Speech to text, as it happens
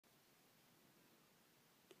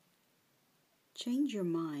Change your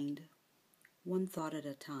mind one thought at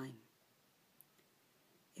a time.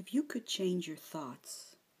 If you could change your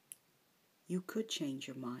thoughts, you could change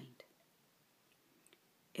your mind.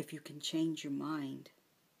 If you can change your mind,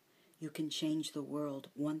 you can change the world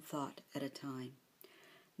one thought at a time.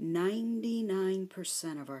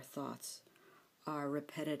 99% of our thoughts are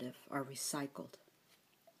repetitive, are recycled.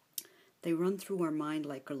 They run through our mind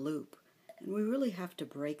like a loop, and we really have to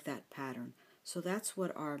break that pattern. So that's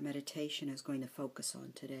what our meditation is going to focus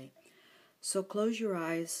on today. So close your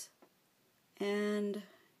eyes and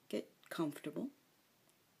get comfortable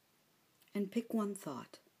and pick one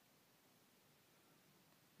thought.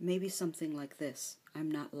 Maybe something like this: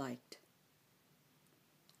 I'm not liked.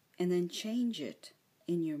 And then change it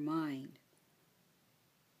in your mind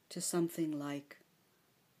to something like,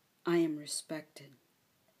 I am respected.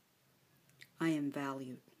 I am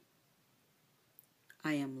valued.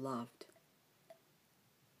 I am loved.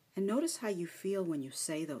 And notice how you feel when you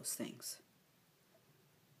say those things.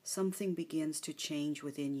 Something begins to change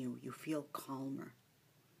within you. You feel calmer,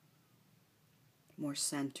 more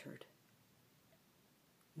centered,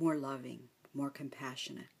 more loving, more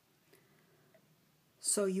compassionate.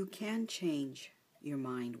 So you can change your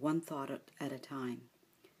mind one thought at a time.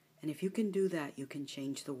 And if you can do that, you can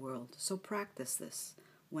change the world. So practice this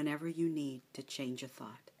whenever you need to change a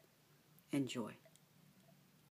thought. Enjoy.